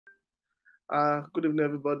Good evening,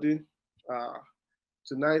 everybody. Uh,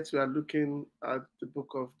 Tonight we are looking at the book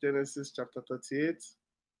of Genesis, chapter 38,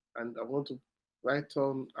 and I want to write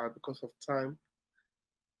on, because of time,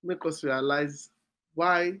 make us realize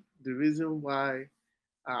why the reason why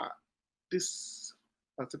uh, this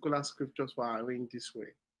particular scriptures were arranged this way.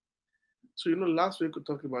 So, last week we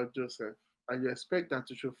talked about Joseph, and you expect that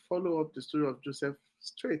you should follow up the story of Joseph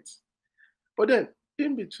straight. But then,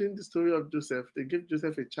 in between the story of Joseph, they gave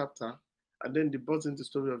Joseph a chapter, and then they brought in the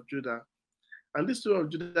story of Judah. And this story of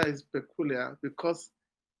Judah is peculiar because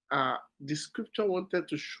the scripture wanted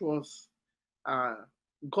to show us, uh,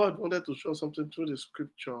 God wanted to show us something through the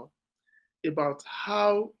scripture about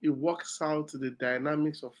how it works out the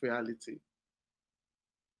dynamics of reality.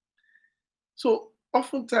 So,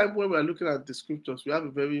 oftentimes when we're looking at the scriptures, we have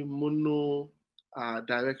a very mono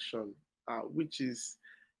direction, which is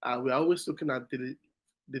we're always looking at the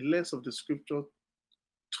lens of the scripture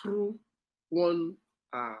through one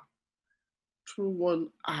uh, through one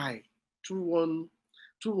eye, through one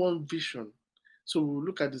through one vision. So we'll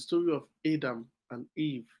look at the story of Adam and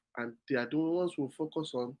Eve, and they are the ones we'll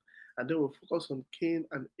focus on, and then we'll focus on Cain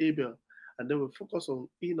and Abel, and then we'll focus on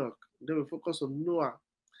Enoch, and then we'll focus on Noah.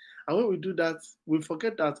 And when we do that, we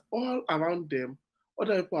forget that all around them,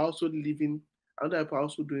 other people are also living, other people are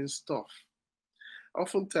also doing stuff.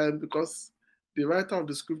 Oftentimes, because the writer of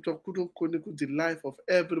the scripture couldn't chronicle the life of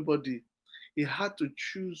everybody, he had to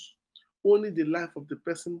choose only the life of the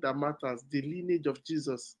person that matters, the lineage of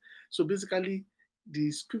Jesus. So basically,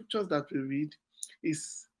 the scriptures that we read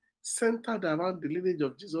is centered around the lineage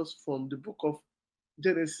of Jesus from the book of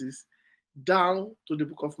Genesis down to the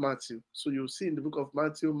book of Matthew. So you'll see in the book of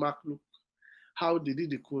Matthew, Mark, Luke, how they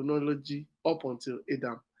did the chronology up until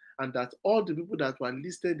Adam, and that all the people that were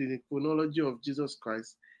listed in the chronology of Jesus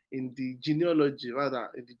Christ, in the genealogy, rather,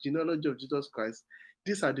 in the genealogy of Jesus Christ,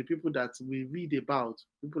 these are the people that we read about.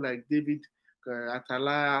 People like David,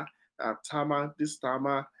 Athaliah, Tamar, this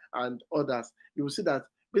Tamar, and others. You will see that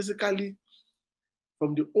basically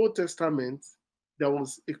from the Old Testament, there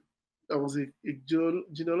was a a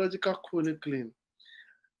genealogical chronicling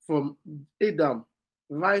from Adam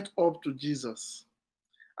right up to Jesus.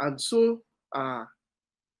 And so, uh,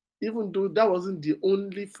 even though that wasn't the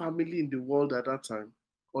only family in the world at that time,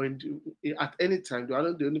 or at any time, they were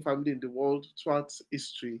not the only family in the world throughout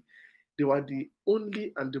history, they were the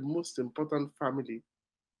only and the most important family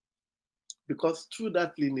because through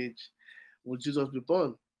that lineage would Jesus be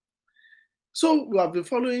born. So we have been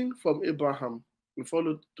following from Abraham, we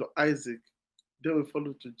followed to Isaac, then we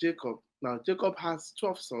followed to Jacob. Now, Jacob has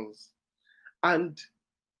 12 sons, and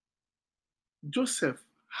Joseph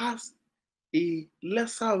has a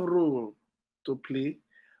lesser role to play,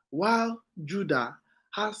 while Judah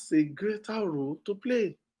has a greater role to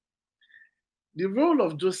play. The role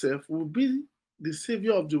of Joseph will be the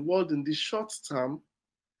savior of the world in the short term,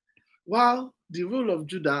 while the role of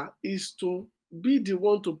Judah is to be the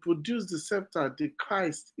one to produce the scepter, the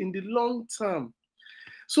Christ, in the long term.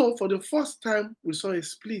 So, for the first time, we saw a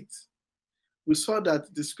split. We saw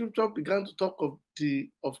that the scripture began to talk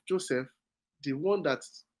of Joseph, the one that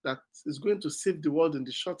is going to save the world in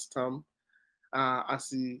the short term, as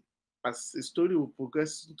the story will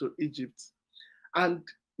progress into Egypt. And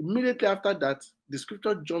immediately after that, the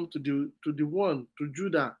scripture jumped to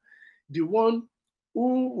Judah, the one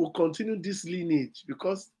who will continue this lineage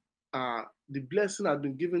because the blessing has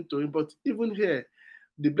been given to him. But even here,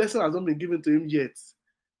 the blessing has not been given to him yet.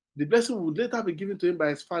 The blessing would later be given to him by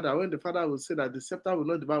his father, when the father will say that the scepter will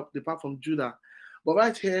not depart from Judah. But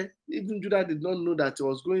right here, even Judah did not know that he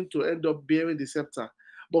was going to end up bearing the scepter.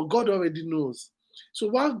 But God already knows. So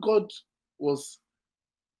while God was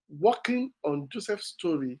working on Joseph's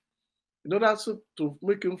story in order to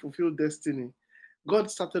make him fulfill destiny,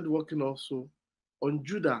 God started working also on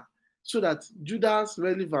Judah so that Judah's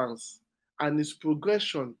relevance and his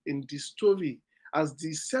progression in the story as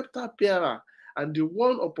the scepter bearer and the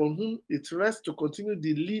one upon whom it rests to continue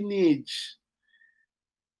the lineage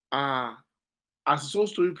as his own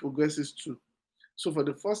story progresses too. So for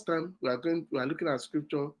the first time, we are looking at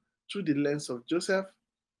scripture through the lens of Joseph,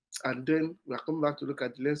 and then we are coming back to look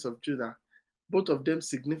at the lens of Judah. Both of them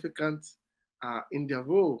significant in their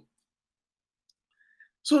role.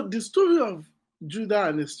 So the story of Judah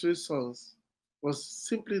and his three sons was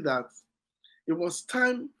simply that it was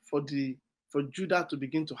time for Judah to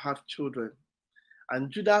begin to have children.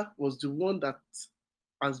 And Judah was the one that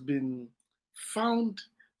has been found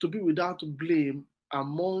to be without blame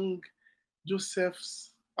among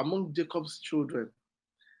Jacob's children.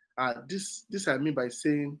 This I mean by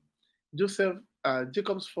saying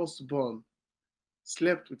Jacob's firstborn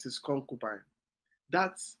slept with his concubine.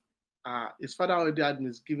 That his father already had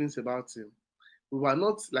misgivings about him. We were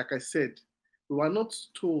not, like I said, we were not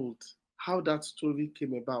told how that story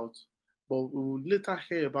came about, but we will later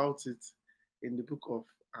hear about it in the book of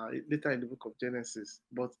later in the book of Genesis.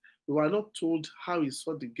 But we were not told how he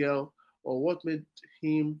saw the girl or what made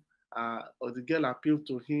him or the girl appeal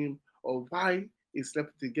to him or why he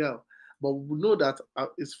slept with the girl. But we know that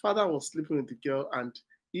his father was sleeping with the girl and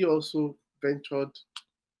he also ventured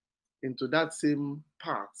into that same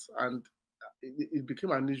path and it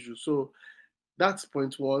became an issue. So that's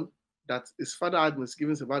point one, that his father had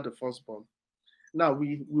misgivings about the firstborn. Now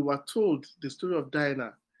we were told the story of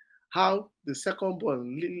Dinah, how the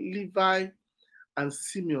secondborn, Levi and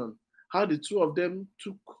Simeon, how the two of them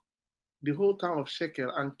took the whole town of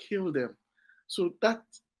Shekel and killed them. So that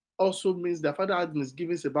also means their father had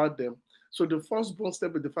misgivings about them. So the firstborn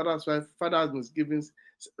slept with the father's wife, father had misgivings.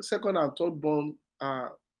 Second and thirdborn,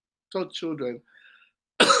 third children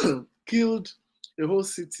killed a whole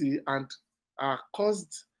city and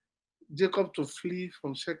caused Jacob to flee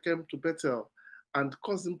from Shechem to Bethel and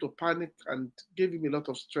caused him to panic and gave him a lot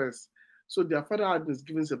of stress. So their father had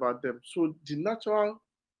misgivings about them. So the natural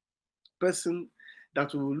person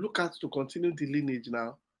that we will look at to continue the lineage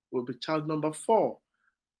now will be child number 4.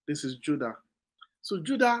 This is Judah. So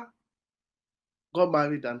Judah got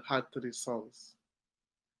married and had 3 sons.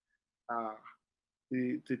 Uh,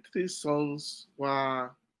 the 3 sons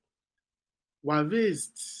were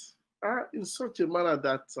raised in such a manner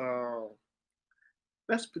that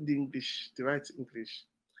let's put the right English.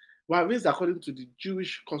 Were raised according to the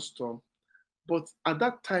Jewish custom, but at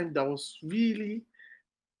that time there was really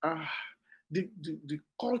the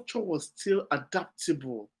culture was still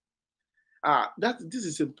adaptable. That this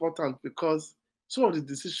is important because some of the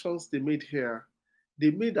decisions they made here,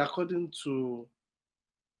 they made according to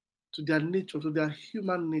their nature, to their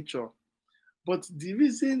human nature. But the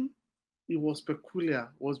reason it was peculiar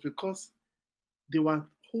was because they were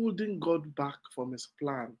holding God back from his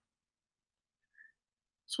plan.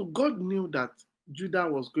 So God knew that Judah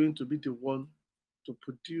was going to be the one to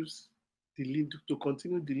produce to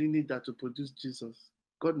continue the lineage that to produce Jesus.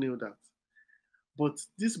 God knew that. But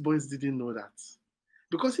these boys didn't know that.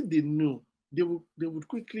 Because if they knew, they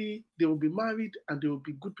would be married and they would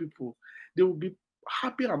be good people. They would be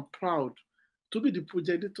happy and proud to be the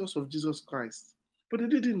progenitors of Jesus Christ. But they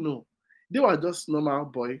didn't know. They were just normal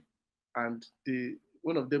boy and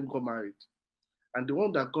one of them got married. And the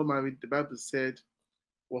one that got married, the Bible said,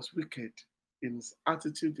 was wicked in his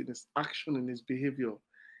attitude, in his action, in his behavior.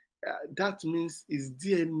 That means his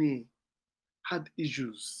DNA had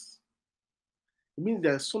issues. It means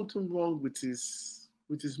there's something wrong with his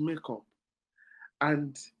makeup.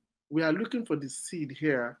 And we are looking for the seed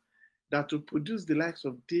here that will produce the likes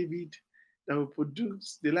of David, that will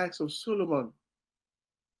produce the likes of Solomon.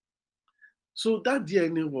 So that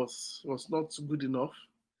DNA was not good enough.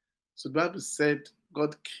 So the Bible said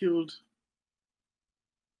God killed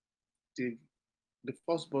the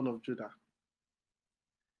firstborn of Judah.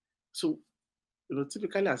 So,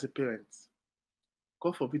 typically as a parent,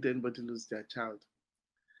 God forbid anybody lose their child.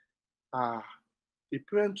 A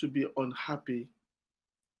parent to be unhappy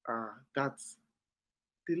that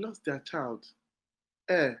they lost their child.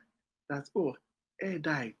 That, oh,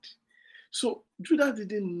 died. So Judah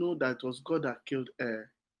didn't know that it was God that killed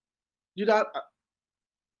Judah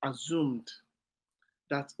assumed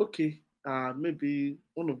that, okay, maybe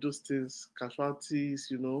one of those things, casualties,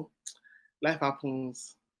 life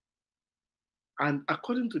happens. And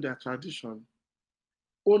according to their tradition,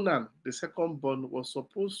 Onan, the second born, was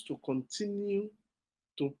supposed to continue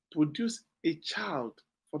to produce a child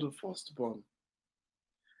for the firstborn.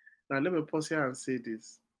 Now, let me pause here and say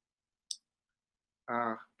this.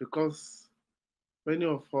 Because many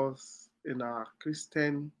of us in our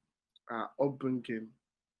Christian upbringing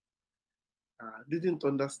didn't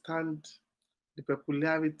understand the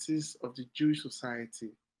peculiarities of the Jewish society.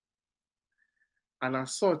 And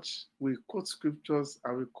as such, we quote scriptures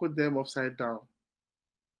and we quote them upside down.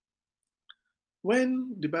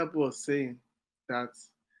 When the Bible was saying that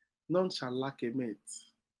none shall lack a mate,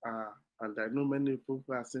 and I know many people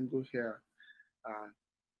who are single here,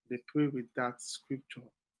 they pray with that scripture.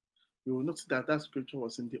 You will notice that that scripture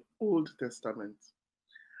was in the Old Testament.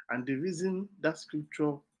 And the reason that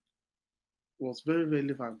scripture was very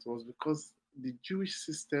relevant was because the Jewish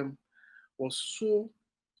system was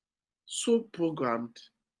so programmed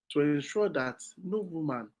to ensure that no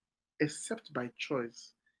woman, except by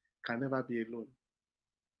choice, can ever be alone.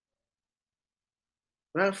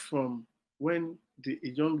 Right from when a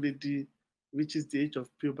young lady reaches the age of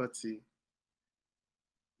puberty,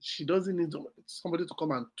 she doesn't need somebody to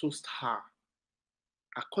come and toast her.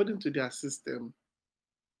 according to their system,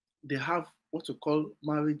 they have what we call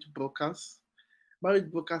marriage brokers.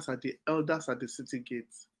 Marriage brokers are the elders at the city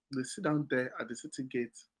gate. They sit down there at the city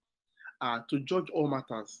gate to judge all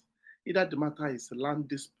matters. Either the matter is land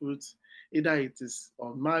dispute, either it is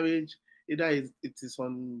on marriage, either it is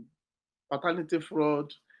on paternity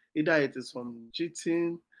fraud, either it is on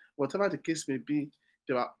cheating, whatever the case may be,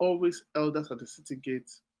 there are always elders at the city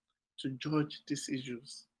gate to judge these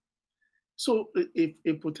issues. So if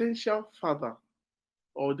a potential father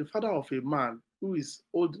or the father of a man who is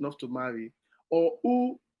old enough to marry, or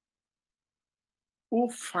who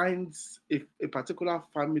finds a particular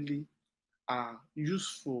family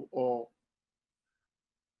useful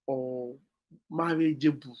or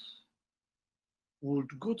marriageable,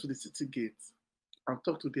 would go to the city gate and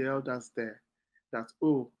talk to the elders there that,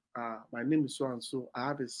 oh, my name is so and so, I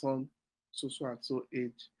have a son so and so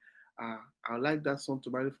age. I would like that son to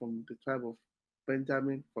marry from the tribe of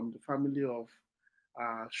Benjamin, from the family of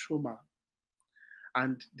Shoma.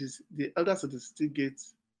 And the elders of the city gate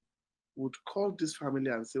would call this family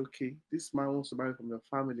and say, okay, this man wants to marry from your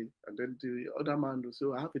family. And then the other man will say,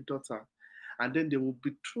 oh, I have a daughter. And then they will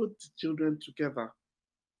betroth the children together.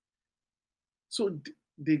 So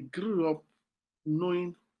they grew up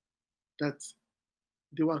knowing that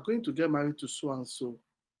they were going to get married to so and so.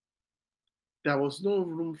 There was no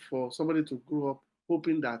room for somebody to grow up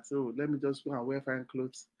hoping that, oh, let me just go and wear fine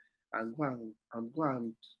clothes and go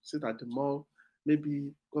and sit at the mall.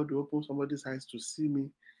 Maybe God will open somebody's eyes to see me.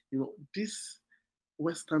 This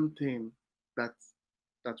Western thing that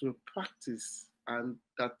we practice and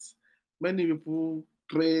that many people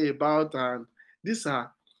pray about, and these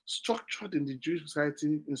are structured in the Jewish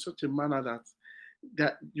society in such a manner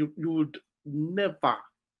that you would never,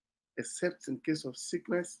 except in case of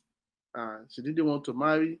sickness, she didn't want to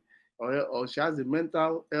marry, or she has a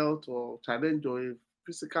mental health or challenge or a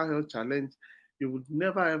physical health challenge, you would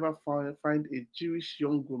never ever find a Jewish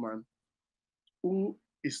young woman who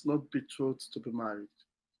is not betrothed to be married.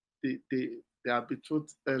 They are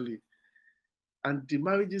betrothed early. And the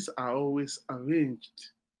marriages are always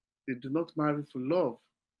arranged. They do not marry for love.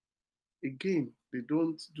 Again, they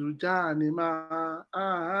don't do Janima.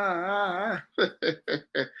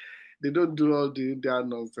 They don't do all their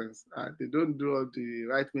nonsense. They don't do all the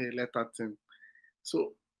write me a letter thing.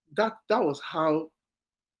 So that was how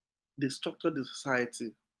they structured the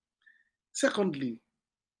society. Secondly,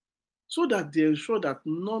 so that they ensure that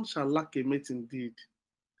none shall lack a mate indeed.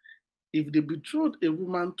 If they betroth a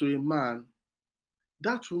woman to a man,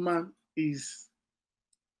 that woman is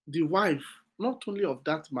the wife not only of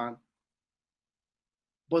that man,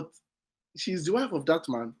 but she is the wife of that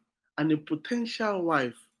man and a potential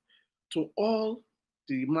wife to all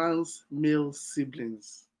the man's male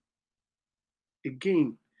siblings.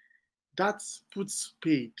 Again, that puts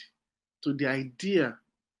spade to the idea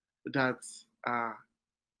that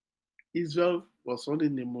Israel was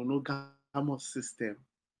running a monogamous system.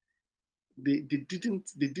 They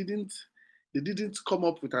didn't come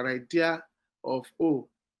up with an idea of, oh,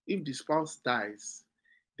 if the spouse dies,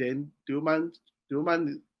 then the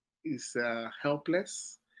woman is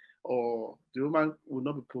helpless, or the woman will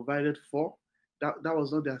not be provided for. That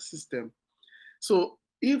was not their system. So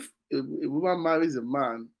if a woman marries a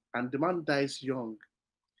man and the man dies young,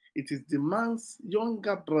 it is the man's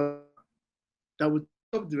younger brother that will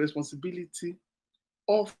take up the responsibility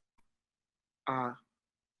of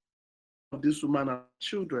this woman and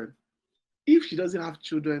children. If she doesn't have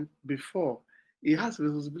children before, he has a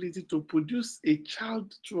responsibility to produce a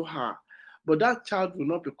child through her. But that child will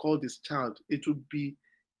not be called his child. The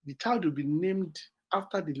child will be named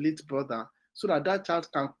after the late brother, so that child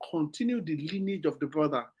can continue the lineage of the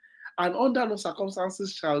brother. And under no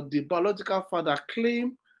circumstances shall the biological father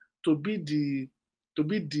claim to be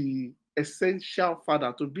the essential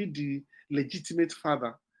father, to be the legitimate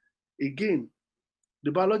father. Again,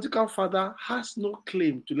 the biological father has no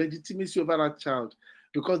claim to legitimacy over that child,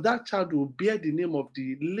 because that child will bear the name of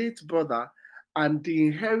the late brother and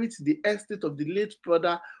inherit the estate of the late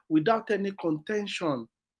brother without any contention.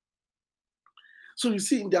 So you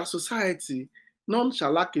see, in their society, none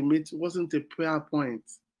shall lack a mate wasn't a prayer point.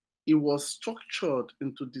 It was structured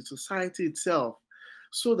into the society itself,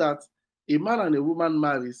 so that a man and a woman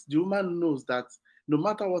marries, the woman knows that no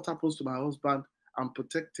matter what happens to my husband, I'm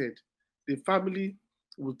protected. The family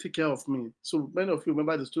will take care of me. So many of you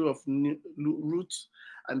remember the story of Ruth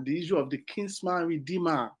and the issue of the kinsman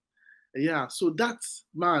redeemer. Yeah, so that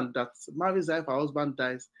man that marries her if her husband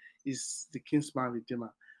dies is the kinsman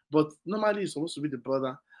redeemer. But normally it's supposed to be the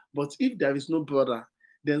brother. But if there is no brother,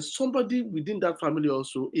 then somebody within that family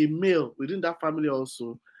also, a male within that family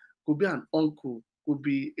also, could be an uncle, would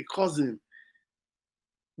be a cousin,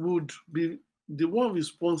 would be the one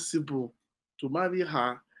responsible to marry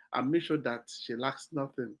her and make sure that she lacks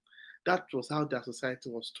nothing. That was how their society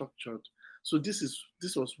was structured. So this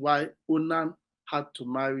was why Onan had to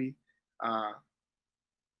marry uh,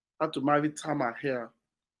 Tamar here.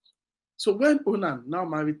 So when Onan now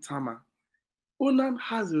married Tamar, Onan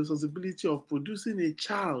has the responsibility of producing a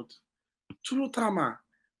child through Tamar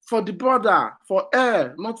for the brother, for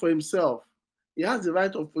heir, not for himself. He has the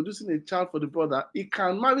right of producing a child for the brother. He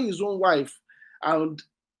can marry his own wife, and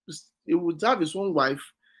he would have his own wife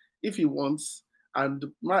if he wants, and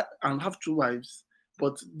have two wives.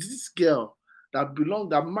 But this girl that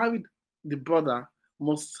married the brother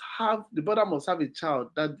the brother must have a child.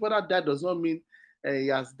 That brother died does not mean he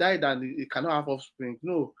has died and he cannot have offspring.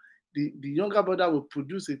 No, the younger brother will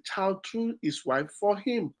produce a child through his wife for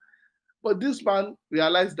him. But this man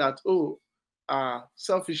realized that,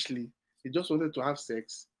 selfishly, he just wanted to have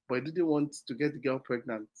sex, but he didn't want to get the girl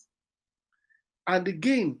pregnant. And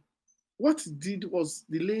again, what he did was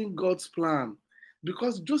delaying God's plan,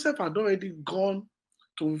 because Joseph had already gone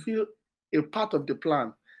to fulfill a part of the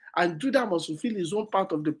plan, and Judah must fulfill his own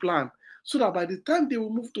part of the plan, so that by the time they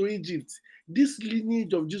will move to Egypt, this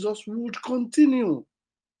lineage of Jesus would continue.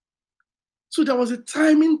 So there was a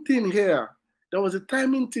timing thing here. There was a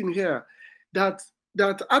timing thing here that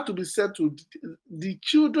had to be settled. The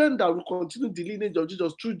children that will continue the lineage of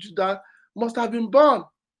Jesus through Judah must have been born.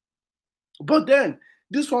 But then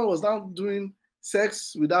this one was now doing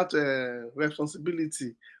sex without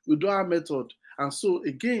responsibility, without method, and so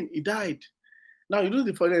again he died. Now you know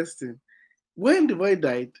the funniest thing. When the boy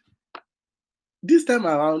died, this time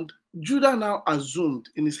around, Judah now assumed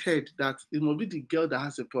in his head that it must be the girl that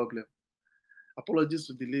has a problem. Apologies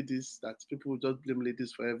to the ladies, that people just blame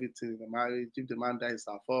ladies for everything in the marriage. If the man dies, it's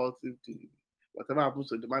her fault. Whatever happens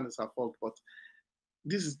to the man is her fault. But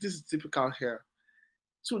this is typical here.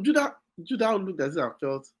 So Judah looked at it and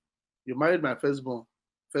felt, you married my firstborn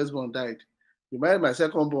died. You married my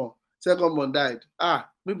secondborn died.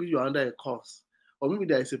 Maybe you're under a curse, or maybe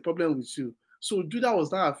there is a problem with you. So Judah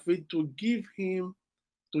was not afraid to give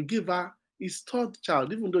her his third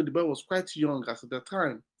child, even though the boy was quite young at the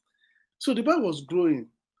time. So the boy was growing,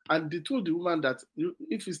 and they told the woman that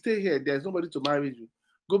if you stay here, there's nobody to marry you.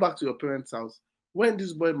 Go back to your parents' house. When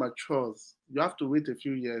this boy matures, you have to wait a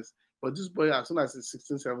few years. But this boy, as soon as he's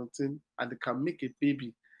 16, 17, and they can make a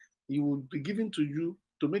baby, he will be given to you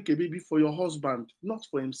to make a baby for your husband, not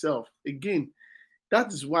for himself. Again,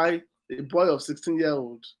 that is why a boy of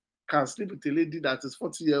 16-year-old can sleep with a lady that is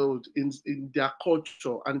 40-year-old in their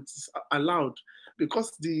culture, and it's allowed,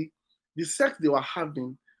 because the sex they were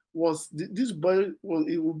having was this boy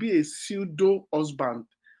it will be a pseudo husband,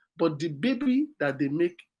 but the baby that they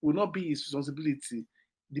make will not be his responsibility.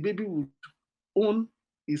 The baby would own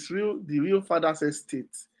the real father's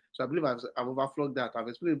estate. So I believe I've overflogged that. I've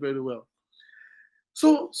explained it very well.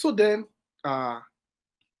 So then,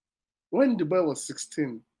 when the boy was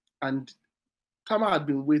 16 and Tamar had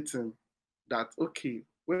been waiting that, okay,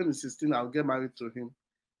 when he's 16, I'll get married to him.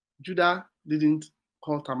 Judah didn't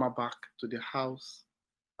call Tamar back to the house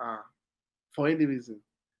for any reason.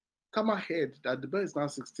 Tamar heard that the boy is now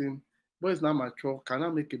 16, boy is now mature,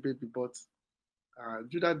 cannot make a baby, but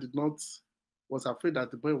Judah was afraid that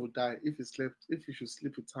the boy would die if he should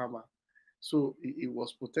sleep with Tamar. So he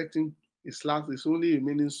was protecting his only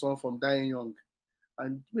remaining son from dying young.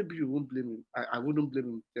 And maybe you won't blame him. I wouldn't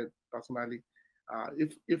blame him personally.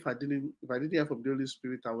 If I didn't hear from the Holy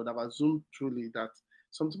Spirit, I would have assumed truly that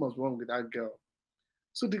something was wrong with that girl.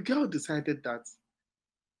 So the girl decided that,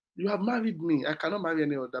 you have married me. I cannot marry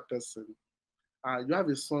any other person. You have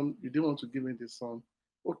a son. You didn't want to give me the son.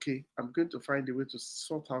 Okay, I'm going to find a way to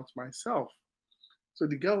sort out myself. So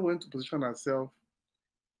the girl went to position herself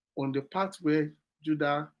on the part where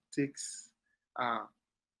Judah takes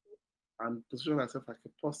and position herself like a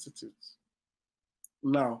prostitute.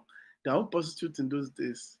 Now, the own prostitutes in those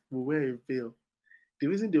days will wear a veil. The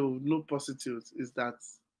reason they will know prostitutes is that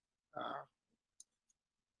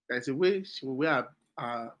there's a way she will wear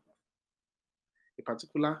a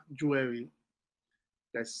particular jewelry.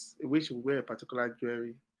 There's a way she will wear a particular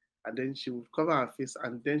jewelry, and then she will cover her face,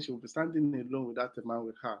 and then she will be standing alone without a man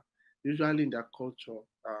with her. Usually in their culture,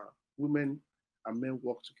 women and men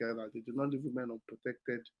work together. They do not leave women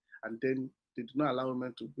unprotected, and then they do not allow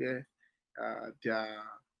women to wear their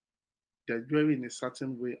jewelry in a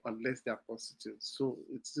certain way unless they are prostitutes. So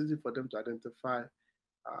it's easy for them to identify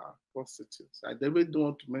prostitutes. I really don't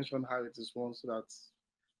want to mention how it is one, so that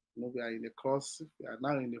we are in a course, we are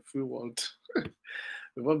now in a free world.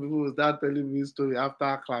 Before people will start telling me story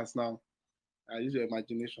after class now. I use your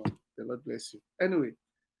imagination. The Lord bless you. Anyway,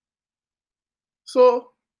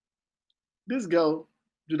 so this girl,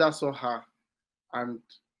 Judah saw her, and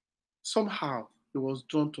somehow he was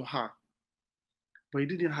drawn to her, but he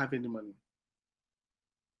didn't have any money.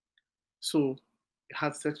 So he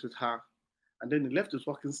had sex with her, and then he left his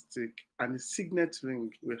walking stick and his signet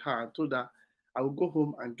ring with her and told her, I will go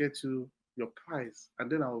home and get you your prize, and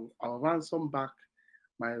then I'll ransom back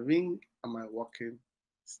my ring and my walking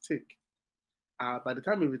stick. By the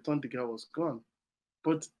time he returned, the girl was gone.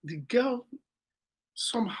 But the girl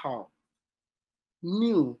somehow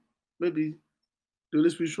knew, maybe the Holy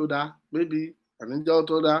Spirit showed her, maybe an angel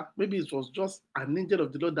told her, maybe it was just an angel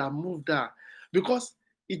of the Lord that moved her. Because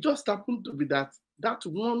it just happened to be that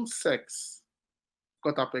one sex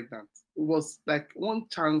got her pregnant. It was like one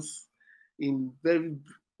chance in very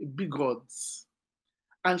big odds.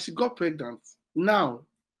 And she got pregnant. Now,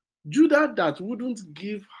 Judah, that wouldn't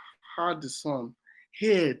give her the son,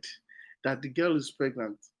 heard that the girl is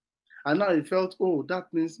pregnant. And now he felt, oh,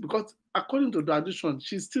 that means, because according to tradition,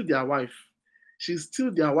 she's still their wife. She's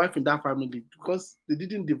still their wife in that family because they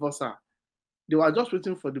didn't divorce her. They were just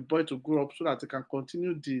waiting for the boy to grow up so that they can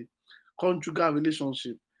continue the conjugal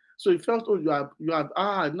relationship. So he felt, oh,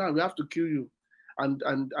 now we have to kill you. And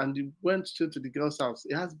he went straight to the girl's house.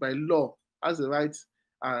 He has, by law, has the right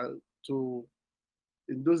to,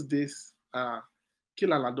 in those days,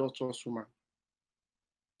 kill an adulterous woman.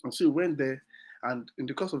 And so he went there, and in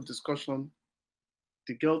the course of discussion,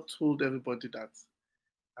 the girl told everybody that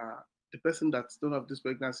the person that's the owner of this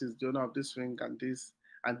pregnancy is the owner of this ring and this.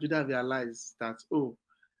 And Judah realized that, oh,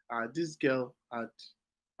 this girl had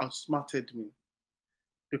outsmarted me.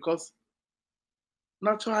 Because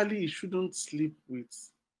naturally, he shouldn't sleep with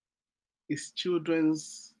his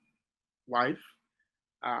children's wife.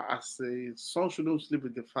 As a son shouldn't sleep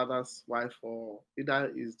with the father's wife, or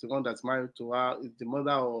either is the one that's married to her, is the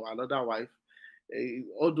mother or another wife.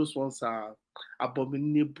 All those ones are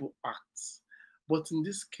abominable acts. But in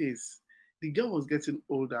this case, the girl was getting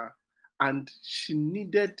older and she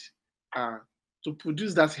needed to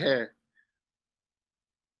produce that hair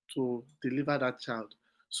to deliver that child.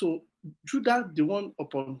 So Judah, the one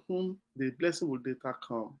upon whom the blessing would later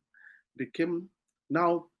come, became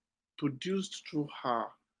now produced through her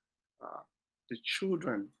the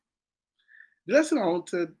children. The lesson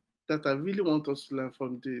that I really want us to learn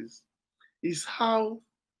from this is how,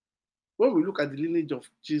 when we look at the lineage of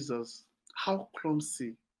Jesus, how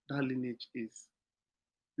clumsy that lineage is.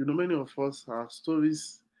 You know, many of us, our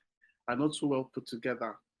stories are not so well put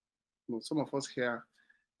together. You know, some of us here,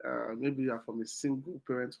 maybe you are from a single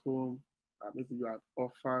parent home, maybe you are an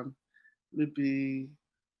orphan, maybe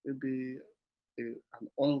an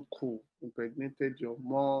uncle impregnated your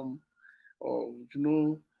mom, or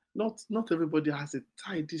not everybody has a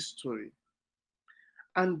tidy story.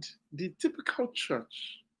 And the typical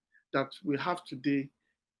church that we have today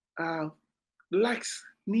likes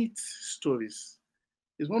neat stories.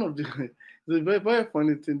 It's one of the it's a very, very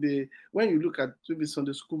funny thing. When you look at maybe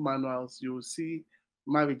Sunday school manuals, you will see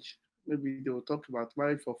marriage. Maybe they will talk about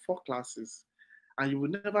marriage for 4 classes, and you will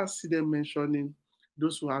never see them mentioning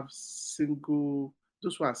those who have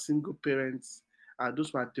those who are single parents, those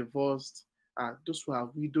who are divorced, those who are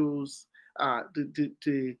widows.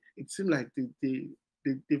 It seems like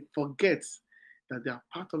they forget that they are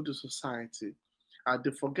part of the society.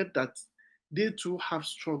 They forget that they too have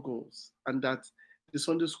struggles, and that the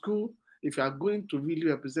Sunday school, if you are going to really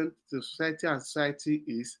represent the society as society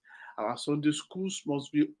is, our Sunday schools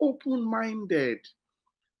must be open-minded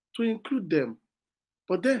to include them.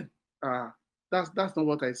 But then, that's not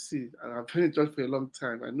what I see. And I've been in church for a long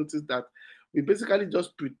time. I noticed that we basically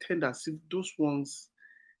just pretend as if those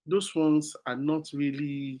ones are not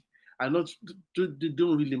really, they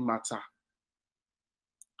don't really matter.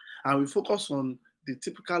 And we focus on the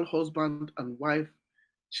typical husband and wife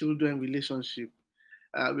children relationship.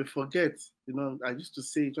 We forget, I used to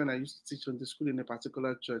say it when I used to teach on the school in a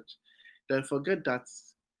particular church, that I forget that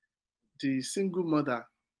the single mother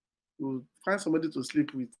will find somebody to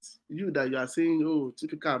sleep with. You that you are saying, oh,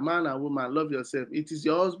 typical man and woman, love yourself. It is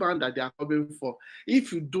your husband that they are coming for.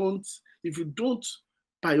 If you don't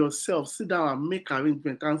by yourself sit down and make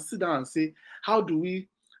arrangement and sit down and say, how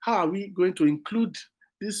are we going to include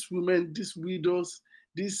these women, these widows,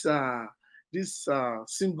 these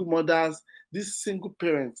single mothers, these single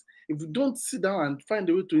parents? If you don't sit down and find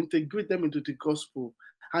a way to integrate them into the gospel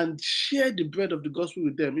and share the bread of the gospel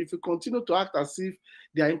with them, if you continue to act as if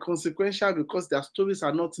they are inconsequential because their stories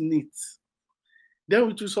are not neat, then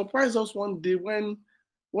it will surprise us one day when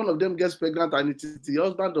one of them gets pregnant and it is the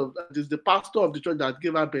husband of, it is the pastor of the church that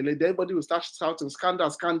gave her belly, then everybody will start shouting, scandal,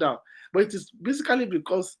 scandal. But it is basically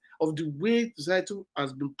because of the way society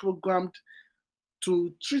has been programmed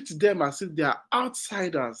to treat them as if they are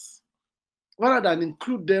outsiders, rather than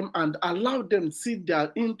include them and allow them to see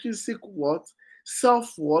their intrinsic worth,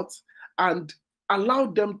 self-worth, and allow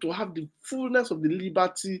them to have the fullness of the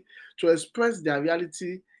liberty to express their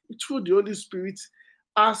reality through the Holy Spirit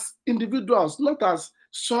as individuals, not as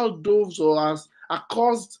soul doves or as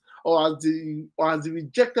accursed or as the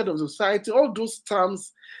rejected of society. All those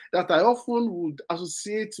terms that I often would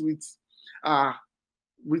associate uh,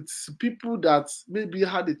 with people that maybe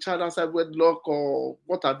had a child outside wedlock or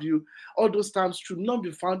what have you, all those terms should not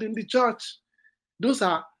be found in the church. Those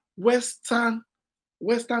are Western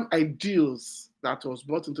ideals that was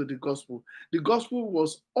brought into the gospel. The gospel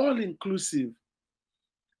was all inclusive.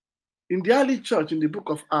 In the early church, in the book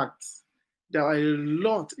of Acts, there are a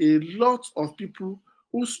lot of people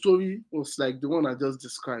whose story was like the one I just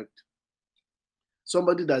described.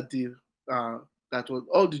 Somebody that was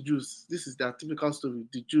all the Jews. This is their typical story.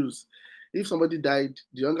 The Jews, if somebody died,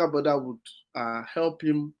 the younger brother would help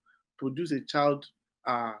him produce a child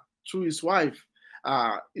through his wife.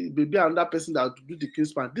 Maybe another person that would do the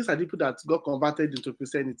kinsman. These are the people that got converted into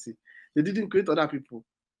Christianity. They didn't create other people.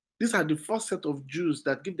 These are the first set of Jews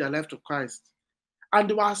that give their life to Christ. And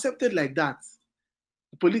they were accepted like that.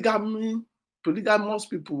 Polygamous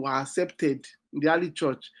people were accepted in the early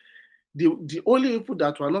church. The only people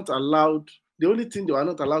that were not allowed, the only thing they were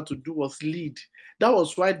not allowed to do was lead. That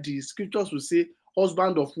was why the scriptures would say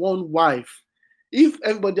husband of one wife. If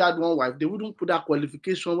everybody had one wife, they wouldn't put that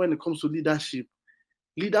qualification when it comes to leadership.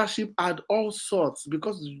 Leadership had all sorts,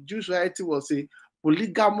 because the Jewish society was a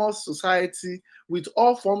polygamous society with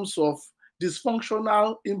all forms of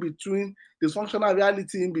dysfunctional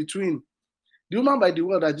reality in between. The woman by the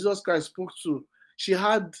word that Jesus Christ spoke to, she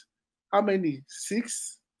had how many?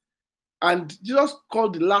 6? And Jesus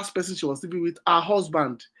called the last person she was living with her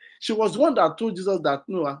husband. She was the one that told Jesus that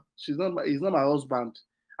no, he's not my husband.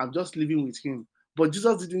 I'm just living with him. But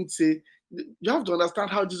Jesus didn't say. You have to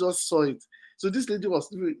understand how Jesus saw it. So this lady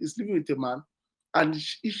is living with a man, and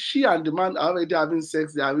she and the man are already having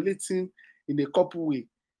sex. They are relating in a couple way.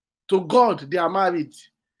 To God, they are married.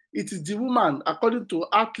 It is the woman, according to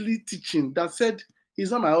earthly teaching, that said,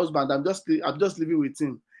 he's not my husband. I'm just living with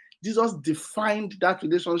him. Jesus defined that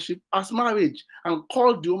relationship as marriage and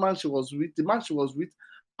called the man she was with,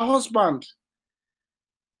 her husband.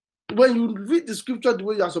 When you read the scripture the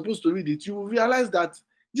way you are supposed to read it, you will realize that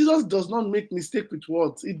Jesus does not make mistake with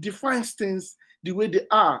words. He defines things the way they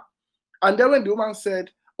are. And then when the woman said,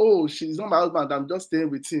 oh, she's not my husband, I'm just staying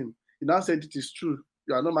with him, he now said, it is true.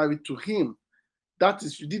 You are not married to him. That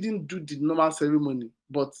is, you didn't do the normal ceremony.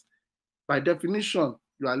 But by definition,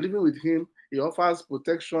 you are living with him. He offers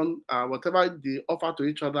protection, whatever they offer to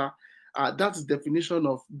each other. That's the definition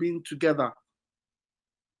of being together.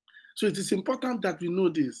 So it is important that we know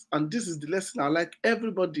this. And this is the lesson I like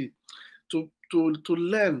everybody to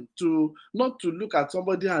learn, to not to look at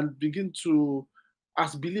somebody and begin to,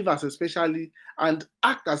 as believers especially, and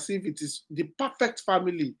act as if it is the perfect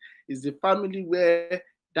family, is the family where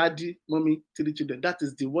daddy, mommy, 3 children. That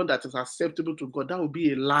is the one that is acceptable to God. That would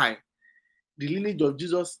be a lie. The lineage of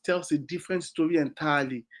Jesus tells a different story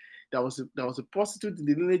entirely. There was a prostitute in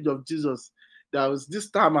the lineage of Jesus. There was this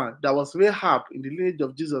Tamar. There was Rahab in the lineage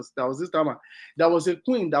of Jesus. There was this Tamar. There was a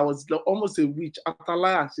queen that was almost a witch,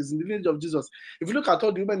 Athaliah. She's in the lineage of Jesus. If you look at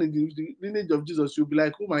all the women in the lineage of Jesus, you'll be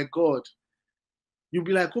like, oh my God. You'll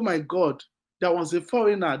be like, oh my God. There was a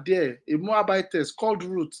foreigner there, a Moabitess called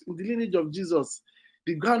Ruth in the lineage of Jesus.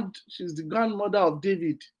 She's the grandmother of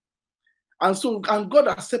David. And God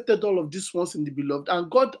accepted all of these ones in the beloved, and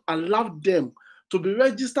God allowed them to be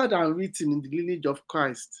registered and written in the lineage of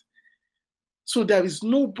Christ. So there is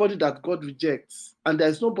nobody that God rejects, and there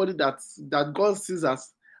is nobody that God sees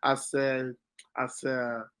as the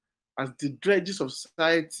dredges of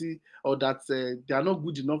society, or that they are not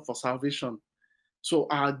good enough for salvation. So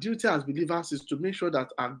our duty as believers is to make sure that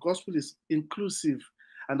our gospel is inclusive,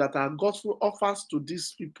 and that our gospel offers to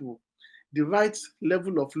these people the right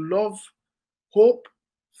level of love, hope,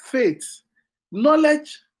 faith,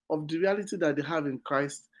 knowledge of the reality that they have in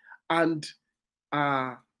Christ, and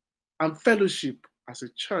fellowship as a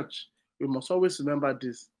church. We must always remember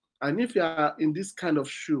this. And if you are in this kind of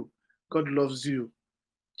shoe, God loves you.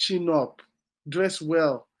 Chin up, dress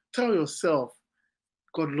well, tell yourself,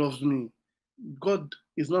 God loves me. God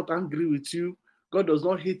is not angry with you. God does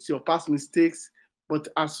not hate your past mistakes. But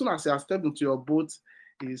as soon as you have stepped into your boat,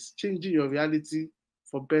 He is changing your reality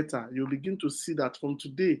for better. You'll begin to see that from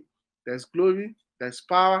today, there's glory, There's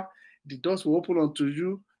power. The doors will open unto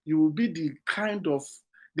you. You will be the kind of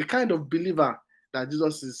believer that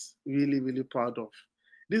Jesus is really, really proud of.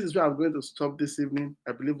 This is where I'm going to stop this evening.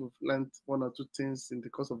 I believe we've learned one or two things in the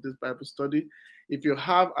course of this Bible study. If you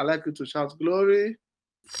have, I'd like you to shout glory.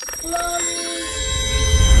 Glory.